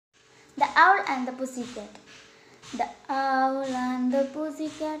The Owl and the Pussycat. The owl and the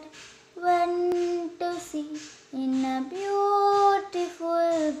pussycat went to sea in a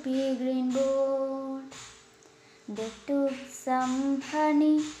beautiful pea green boat. They took some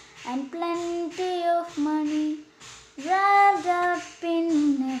honey and plenty of money wrapped up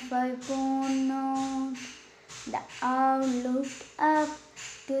in a 5-pound note. The owl looked up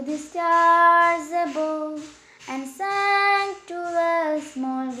to the stars above and sang to a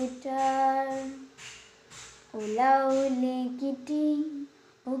small guitar. Oh lovely kitty,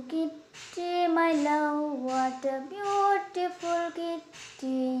 oh kitty my love, what a beautiful kitty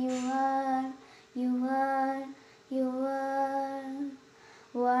you are, you are, you are.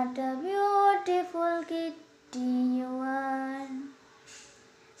 What a beautiful kitty you are.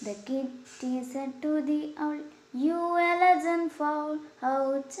 The kitty said to the owl, you elegant fowl,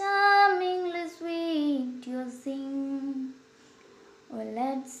 how charmingly sweet you sing. Oh,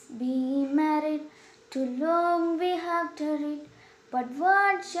 let's be married, too long we have tarried, but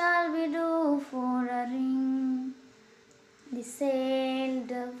what shall we do for a ring? They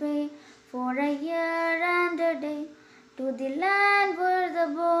sailed away for a year and a day to the land where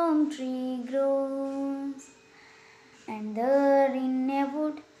the balm tree grows. And there in a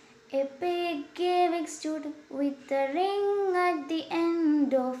wood a pig stood with a ring at the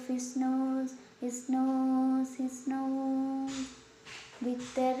end of his nose, his nose, his nose.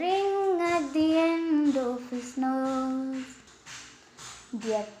 With a ring at the end of his nose.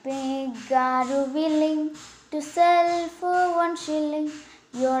 Dear pig, are you willing to sell for 1 shilling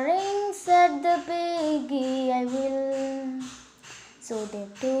your ring? Said the piggy, I will. So they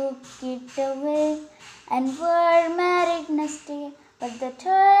took it away and were married next day. But the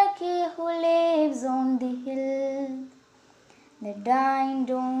turkey who lives on the hill, they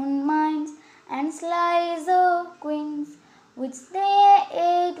dined on mines and slices of queens, which they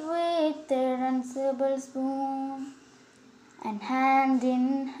ate with their runcible spoon. And hand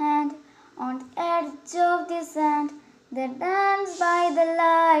in hand on the edge of the sand, they danced by the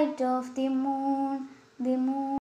light of the moon, the moon.